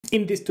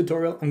In this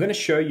tutorial, I'm going to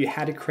show you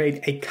how to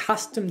create a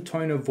custom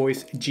Tone of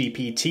Voice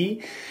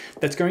GPT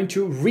that's going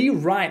to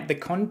rewrite the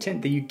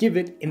content that you give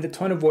it in the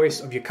tone of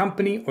voice of your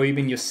company or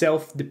even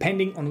yourself,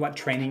 depending on what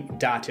training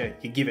data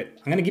you give it.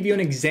 I'm going to give you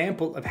an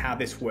example of how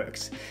this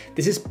works.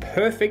 This is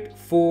perfect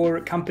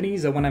for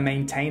companies that want to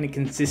maintain a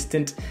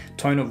consistent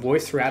tone of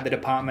voice throughout the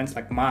departments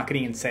like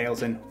marketing and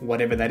sales and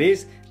whatever that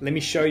is. Let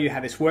me show you how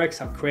this works.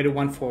 I've created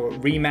one for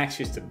Remax,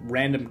 just a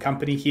random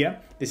company here.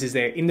 This is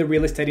in the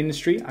real estate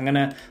industry. I'm going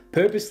to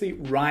purposely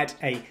write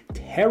a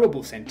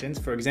terrible sentence.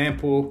 For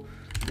example,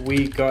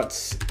 we got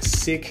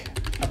sick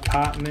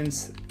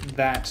apartments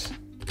that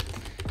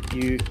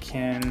you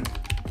can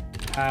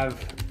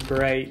have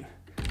great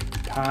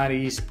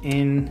parties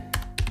in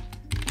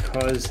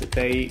because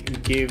they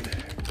give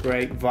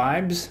great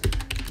vibes.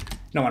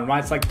 No one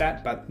writes like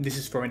that, but this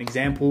is for an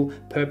example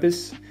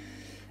purpose.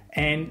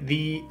 And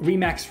the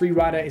Remax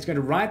rewriter is going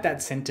to write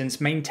that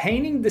sentence,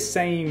 maintaining the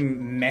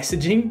same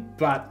messaging,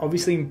 but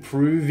obviously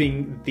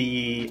improving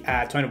the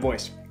tone of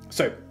voice.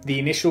 So the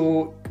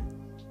initial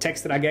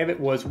text that I gave it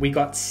was, we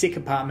got sick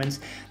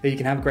apartments that you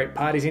can have great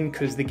parties in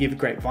because they give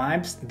great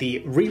vibes. The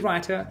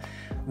rewriter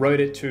wrote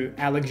it to,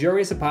 our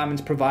luxurious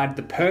apartments provide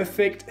the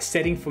perfect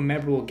setting for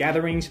memorable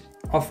gatherings,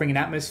 offering an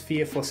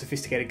atmosphere for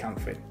sophisticated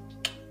comfort.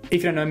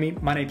 If you don't know me,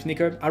 my name's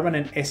Nico. I run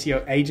an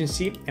SEO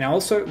agency and I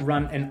also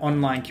run an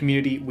online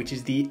community, which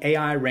is the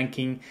AI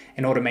Ranking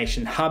and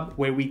Automation Hub,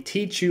 where we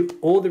teach you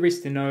all there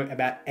is to know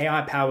about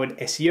AI-powered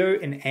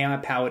SEO and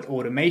AI-powered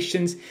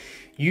automations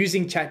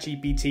using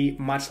ChatGPT,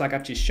 much like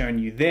I've just shown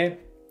you there.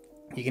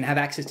 You can have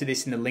access to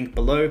this in the link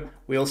below.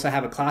 We also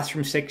have a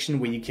classroom section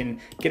where you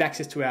can get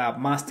access to our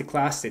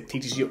masterclass that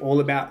teaches you all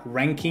about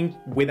ranking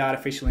with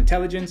artificial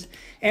intelligence.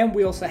 And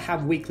we also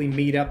have weekly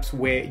meetups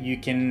where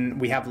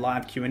we have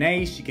live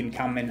Q&As. You can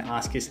come and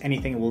ask us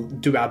anything. We'll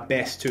do our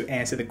best to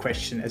answer the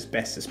question as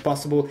best as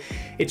possible.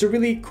 It's a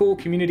really cool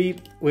community.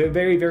 We're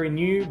very, very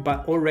new,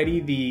 but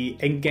already the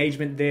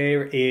engagement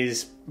there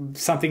is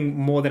something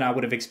more than I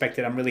would have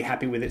expected. I'm really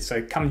happy with it.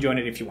 So come join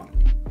it if you want.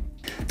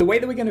 The way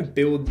that we're going to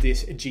build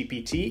this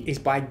GPT is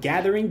by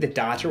gathering the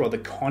data or the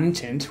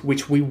content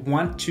which we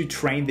want to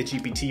train the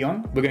GPT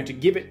on. We're going to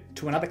give it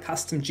to another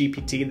custom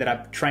GPT that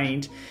I've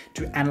trained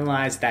to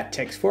analyze that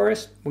text for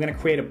us. We're going to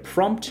create a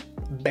prompt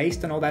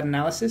based on all that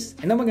analysis,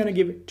 and then we're going to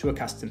give it to a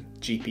custom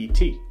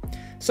GPT.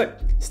 So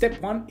step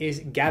one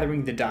is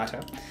gathering the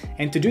data.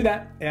 And to do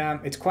that,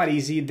 it's quite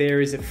easy.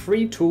 There is a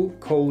free tool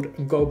called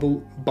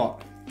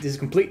Gobblebot. This is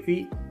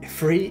completely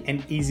free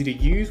and easy to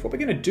use. What we're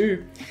going to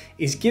do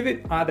is give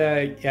it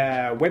either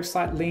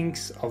website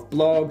links of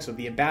blogs or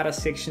the About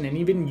Us section and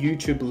even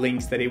YouTube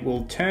links that it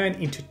will turn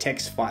into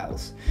text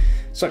files.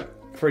 So,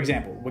 for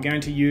example, we're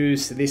going to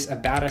use this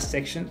About Us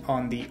section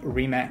on the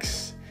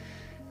Remax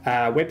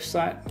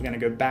website. We're going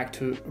to go back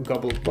to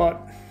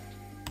Gobblebot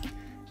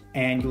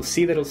and you'll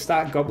see that it'll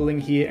start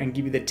gobbling here and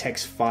give you the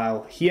text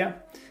file here.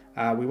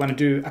 We want to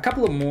do a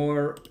couple of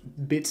more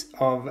bits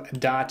of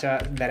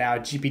data that our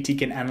GPT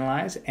can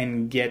analyze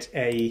and get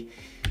a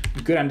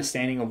good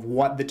understanding of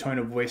what the tone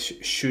of voice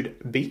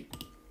should be.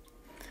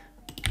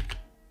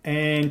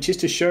 And just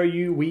to show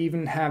you, we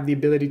even have the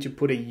ability to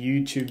put a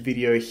YouTube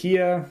video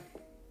here.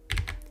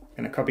 I'm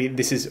going to copy,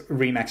 this is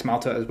Remax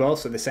Malta as well,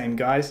 so the same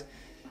guys.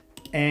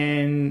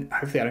 And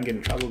hopefully I don't get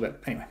in trouble,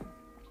 but anyway.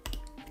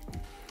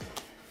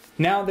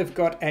 Now they've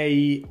got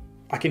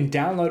I can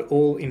download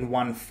all in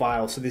one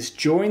file. So this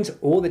joins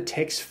all the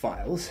text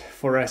files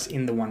for us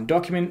in the one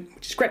document,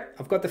 which is great.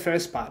 I've got the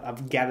first part.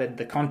 I've gathered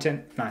the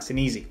content, nice and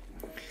easy.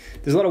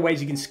 There's a lot of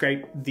ways you can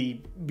scrape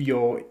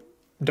your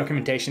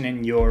documentation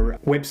and your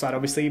website,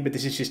 obviously, but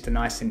this is just a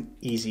nice and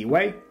easy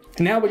way.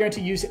 And now we're going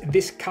to use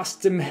this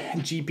custom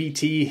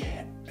GPT,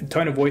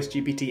 Tone of Voice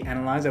GPT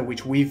Analyzer,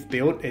 which we've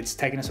built. It's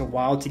taken us a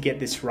while to get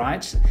this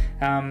right.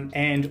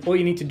 And all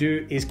you need to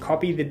do is drop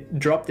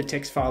the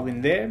text file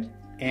in there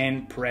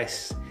and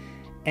press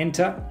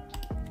enter,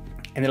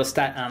 and it'll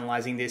start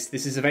analyzing this.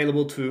 This is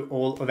available to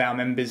all of our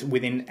members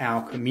within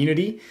our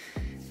community,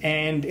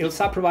 and it'll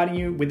start providing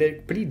you with a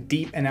pretty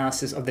deep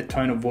analysis of the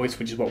tone of voice,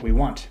 which is what we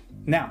want.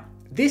 Now,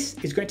 this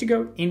is going to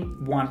go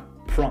in one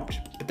prompt,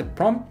 but the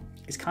prompt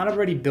is kind of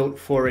already built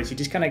for us. You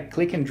just kind of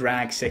click and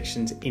drag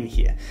sections in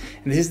here.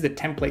 And this is the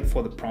template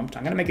for the prompt.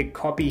 I'm going to make a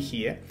copy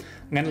here.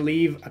 I'm going to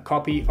leave a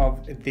copy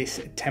of this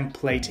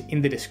template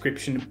in the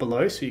description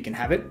below so you can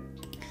have it.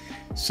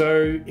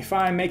 So if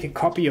I make a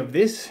copy of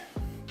this,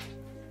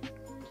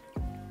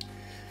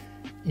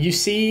 you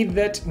see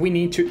that we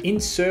need to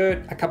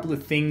insert a couple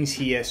of things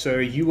here. So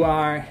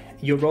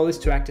your role is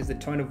to act as the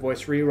tone of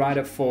voice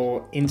rewriter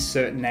for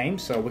insert name.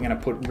 So we're going to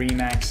put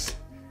Remax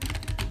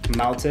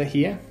Malta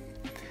here.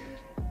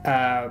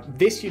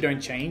 This you don't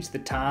change, the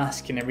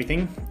task and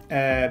everything.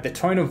 The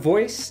tone of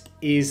voice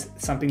is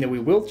something that we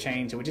will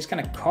change, and we're just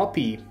going to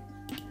copy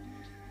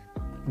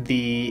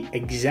the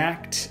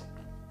exact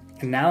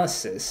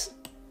analysis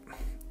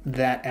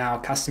that our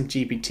custom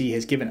GPT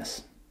has given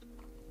us.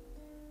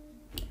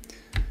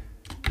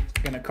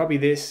 I'm going to copy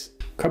this,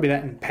 Copy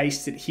that and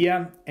paste it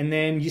here. And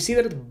then you see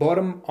that at the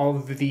bottom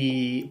of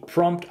the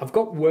prompt, I've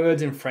got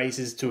words and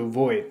phrases to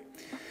avoid.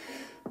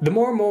 The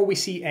more and more we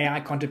see AI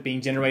content being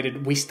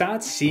generated, we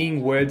start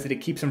seeing words that it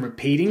keeps on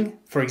repeating.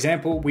 For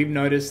example, we've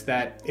noticed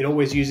that it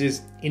always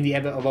uses in the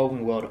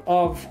ever-evolving world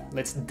of,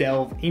 let's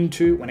delve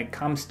into, when it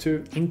comes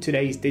to, in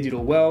today's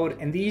digital world,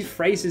 and these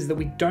phrases that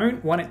we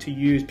don't want it to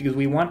use because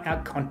we want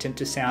our content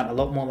to sound a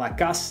lot more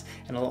like us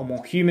and a lot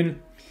more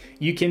human.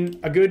 You can,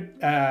 a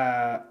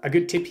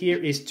good tip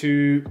here is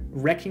to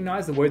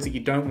recognize the words that you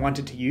don't want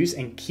it to use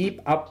and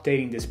keep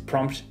updating this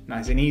prompt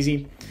nice and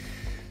easy.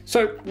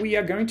 So we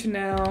are going to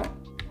now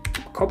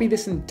copy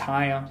this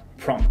entire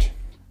prompt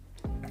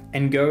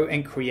and go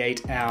and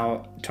create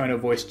our Tone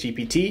of Voice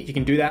GPT. You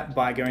can do that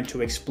by going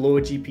to Explore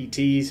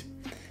GPTs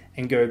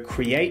and go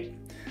Create.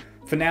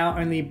 For now,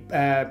 only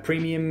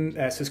premium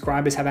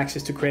subscribers have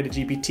access to create a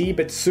GPT,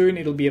 but soon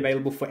it'll be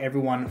available for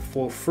everyone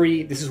for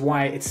free. This is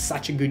why it's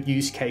such a good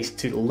use case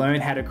to learn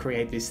how to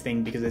create this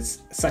thing, because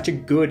it's such a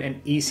good and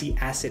easy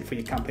asset for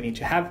your company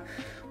to have.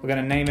 We're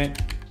gonna name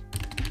it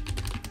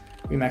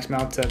Remax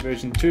Malta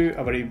version 2.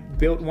 I've already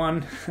built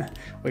one.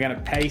 We're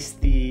gonna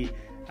paste the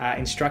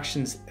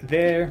instructions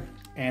there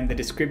and the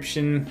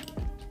description.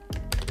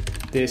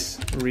 This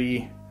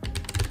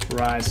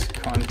rewrites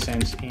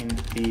content in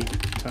the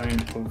tone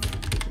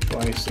of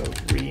voice of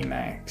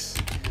Remax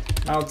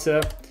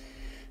Malta.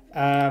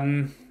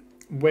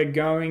 We're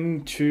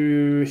going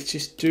to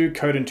just do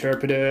code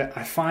interpreter.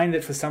 I find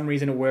that for some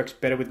reason it works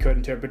better with code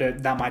interpreter.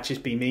 That might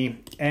just be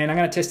me. And I'm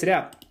gonna test it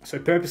out. So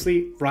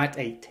purposely write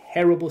a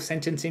terrible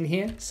sentence in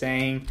here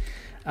saying,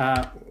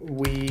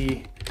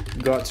 we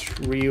got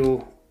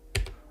real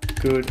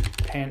good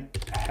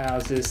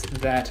penthouses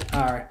that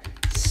are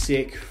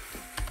sick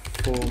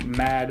for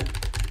mad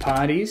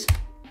parties.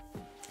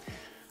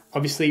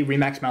 Obviously,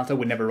 Remax Malta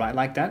would never write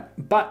like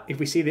that. But if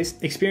we see this,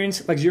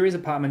 experience luxurious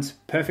apartments,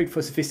 perfect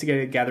for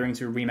sophisticated gatherings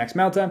with Remax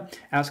Malta.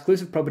 Our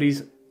exclusive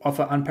properties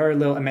offer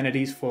unparalleled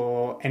amenities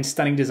and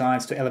stunning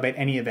designs to elevate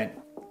any event.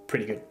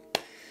 Pretty good.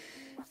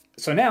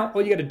 So now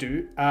all you got to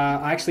do,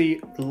 I actually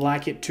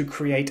like it to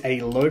create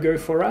a logo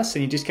for us.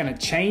 And you're just going to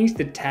change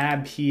the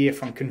tab here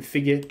from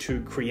configure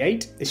to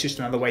create. It's just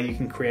another way you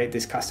can create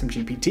this custom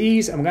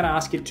GPTs. And we're going to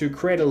ask it to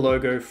create a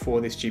logo for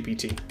this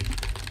GPT.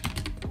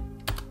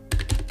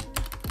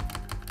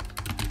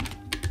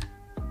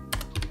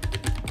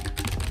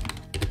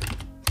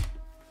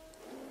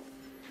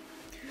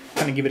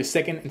 Kind of give it a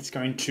second. It's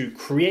going to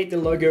create the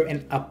logo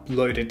and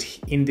upload it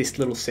in this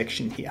little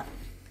section here.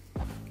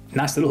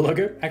 Nice little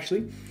logo,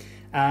 actually.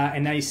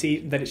 And now you see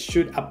that it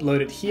should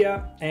upload it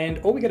here. And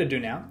all we got to do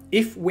now,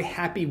 if we're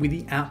happy with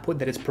the output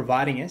that it's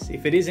providing us,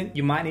 if it isn't,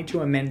 you might need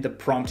to amend the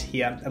prompt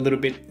here a little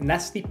bit. And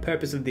that's the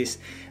purpose of this.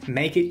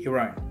 Make it your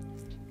own.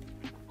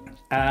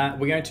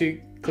 We're going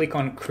to click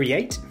on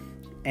create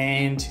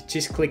and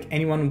just click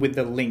anyone with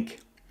the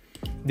link.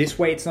 This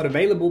way it's not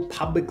available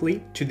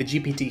publicly to the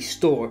GPT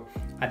store.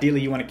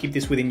 Ideally, you want to keep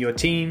this within your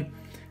team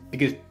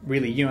because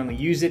really you only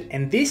use it.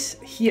 And this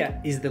here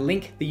is the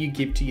link that you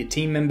give to your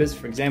team members.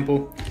 For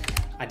example,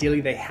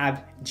 ideally they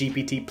have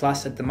GPT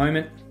Plus at the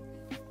moment,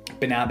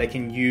 but now they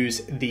can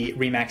use the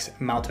Remax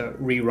Malta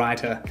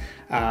rewriter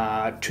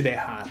to their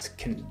heart's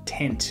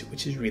content,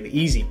 which is really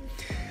easy.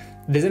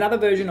 There's another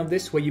version of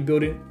this where you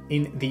build it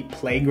in the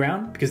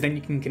playground, because then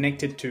you can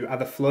connect it to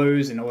other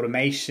flows and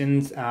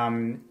automations,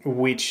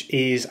 which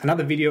is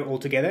another video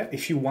altogether.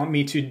 If you want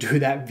me to do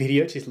that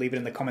video, just leave it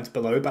in the comments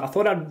below. But I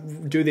thought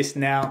I'd do this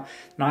now,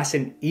 nice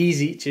and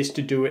easy, just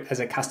to do it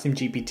as a custom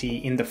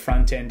GPT in the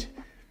front end.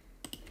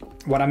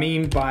 What I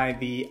mean by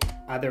the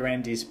other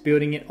end is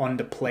building it on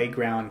the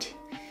playground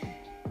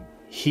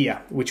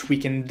here, which we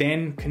can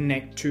then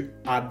connect to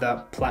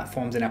other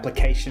platforms and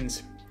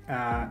applications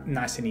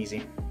nice and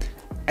easy.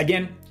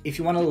 Again, if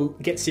you want to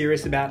get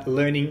serious about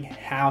learning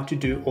how to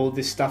do all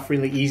this stuff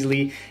really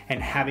easily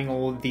and having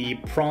all the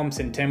prompts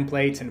and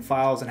templates and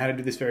files and how to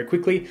do this very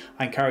quickly,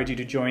 I encourage you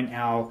to join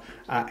our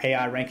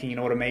AI ranking and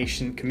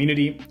automation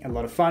community. A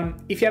lot of fun.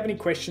 If you have any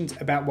questions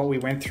about what we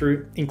went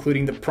through,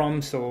 including the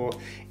prompts or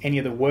any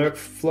of the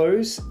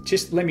workflows,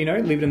 just let me know,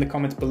 leave it in the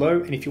comments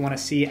below. And if you want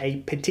to see a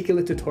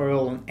particular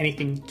tutorial on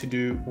anything to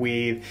do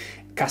with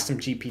custom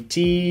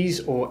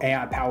GPTs or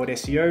AI powered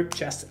SEO,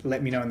 just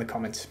let me know in the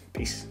comments.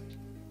 Peace.